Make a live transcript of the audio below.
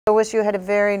OSU had a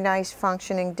very nice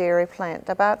functioning dairy plant.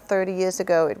 About 30 years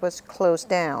ago it was closed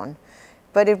down.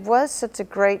 But it was such a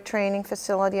great training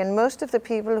facility, and most of the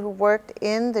people who worked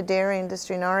in the dairy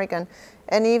industry in Oregon,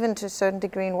 and even to a certain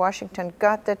degree in Washington,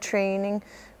 got their training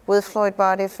with Floyd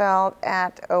Bodefeld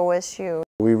at OSU.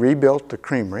 We rebuilt the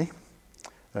creamery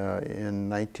in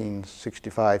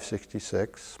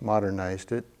 1965-66,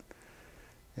 modernized it.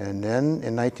 And then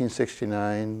in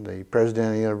 1969, the president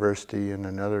of the university and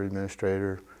another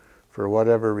administrator, for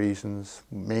whatever reasons,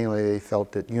 mainly they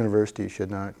felt that universities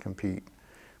should not compete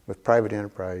with private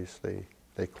enterprise, they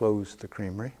closed the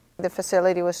creamery. The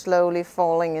facility was slowly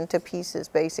falling into pieces,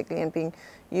 basically, and being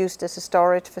used as a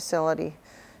storage facility.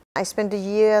 I spent a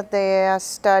year there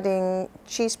studying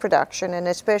cheese production, and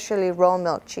especially raw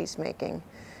milk cheese making,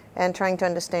 and trying to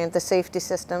understand the safety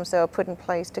systems that were put in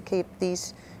place to keep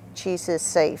these cheeses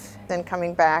safe. Then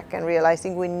coming back and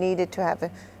realizing we needed to have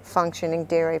a functioning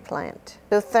dairy plant.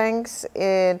 So thanks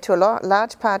to a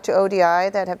large part to ODI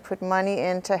that have put money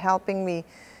into helping me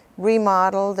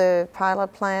remodel the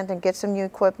pilot plant and get some new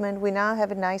equipment. We now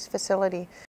have a nice facility.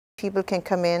 People can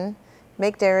come in,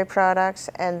 make dairy products,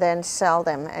 and then sell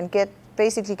them and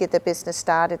basically get the business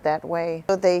started that way.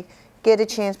 So they get a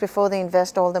chance before they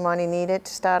invest all the money needed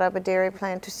to start up a dairy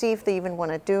plant to see if they even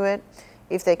want to do it,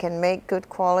 if they can make good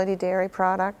quality dairy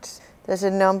products. There's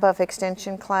a number of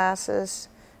extension classes,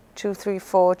 2, 3,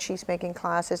 4 cheese making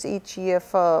classes each year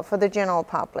for the general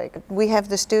public. We have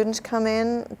the students come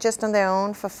in just on their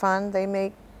own for fun. They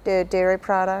make their dairy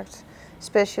products,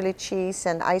 especially cheese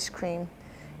and ice cream.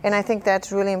 And I think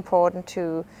that's really important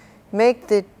to make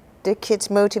the kids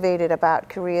motivated about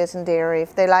careers in dairy.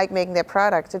 If they like making their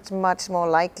products, it's much more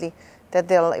likely that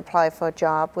they'll apply for a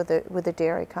job with a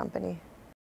dairy company.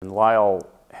 And Lyle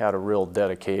had a real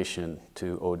dedication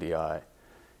to ODI,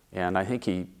 and I think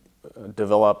he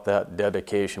developed that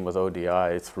dedication with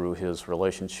ODI through his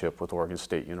relationship with Oregon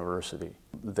State University.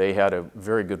 They had a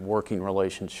very good working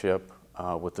relationship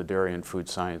with the Dairy and Food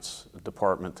Science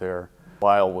department there.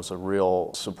 Lyle was a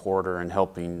real supporter in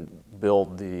helping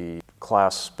build the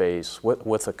class space.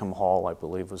 Withicum Hall, I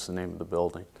believe, was the name of the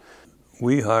building.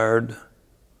 We hired,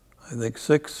 I think,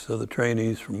 6 of the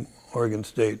trainees from Oregon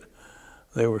State.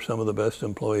 They were some of the best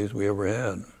employees we ever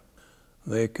had.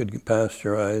 They could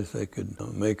pasteurize, they could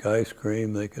make ice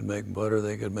cream, they could make butter,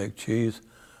 they could make cheese.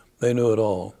 They knew it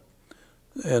all,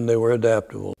 and they were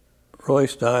adaptable. Roy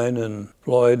Stein and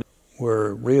Floyd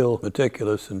were real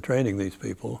meticulous in training these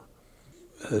people.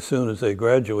 As soon as they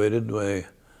graduated,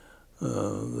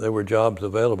 there were jobs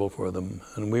available for them,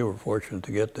 and we were fortunate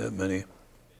to get that many.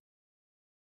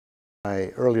 My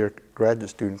earlier graduate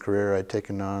student career, I'd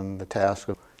taken on the task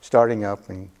of starting up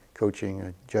and coaching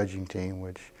a judging team,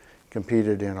 which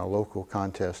competed in a local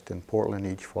contest in Portland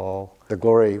each fall. The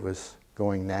glory was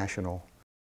going national.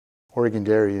 Oregon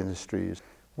Dairy Industries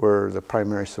were the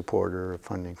primary supporter of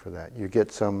funding for that. You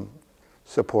get some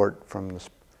support from the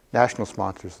national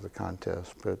sponsors of the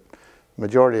contest, but the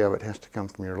majority of it has to come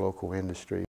from your local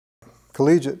industry.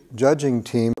 Collegiate judging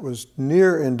team was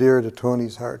near and dear to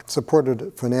Tony's heart. Supported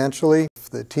it financially. If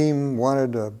the team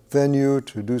wanted a venue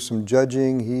to do some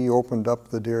judging, he opened up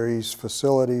the dairy's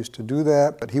facilities to do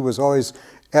that. But he was always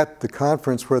at the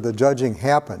conference where the judging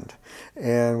happened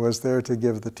and was there to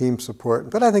give the team support.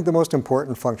 But I think the most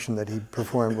important function that he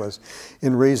performed was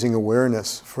in raising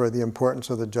awareness for the importance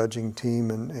of the judging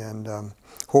team and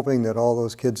hoping that all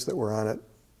those kids that were on it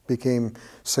became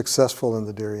successful in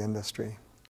the dairy industry.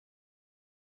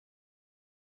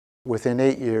 Within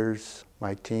 8 years,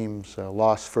 my teams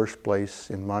lost first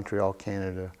place in Montreal,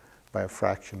 Canada by a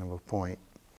fraction of a point.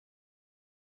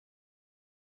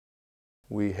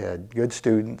 We had good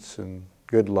students and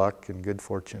good luck and good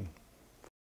fortune.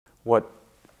 What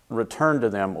returned to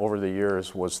them over the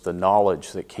years was the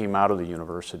knowledge that came out of the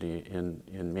university in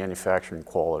manufacturing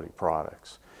quality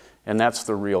products. And that's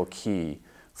the real key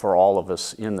for all of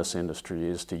us in this industry,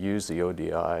 is to use the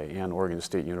ODI and Oregon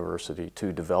State University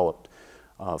to develop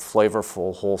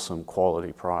flavorful, wholesome,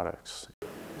 quality products.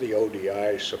 The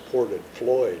ODI supported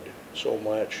Floyd so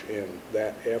much in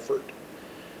that effort,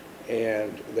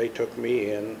 and they took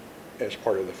me in as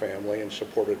part of the family and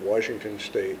supported Washington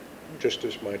State just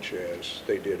as much as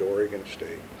they did Oregon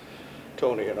State.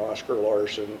 Tony and Oscar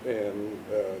Larson, and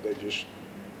they just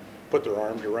put their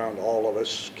arms around all of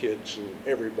us, kids and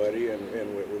everybody, and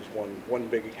it was one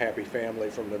big happy family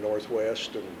from the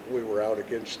Northwest, and we were out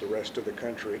against the rest of the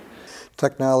country.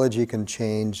 Technology can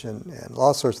change and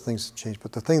all sorts of things change,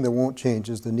 but the thing that won't change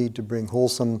is the need to bring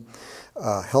wholesome,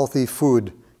 healthy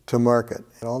food to market.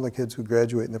 And all the kids who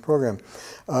graduate in the program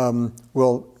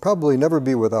will probably never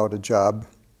be without a job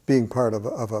being part of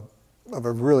a of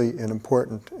a really an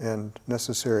important and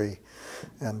necessary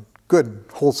and good,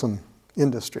 wholesome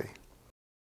industry.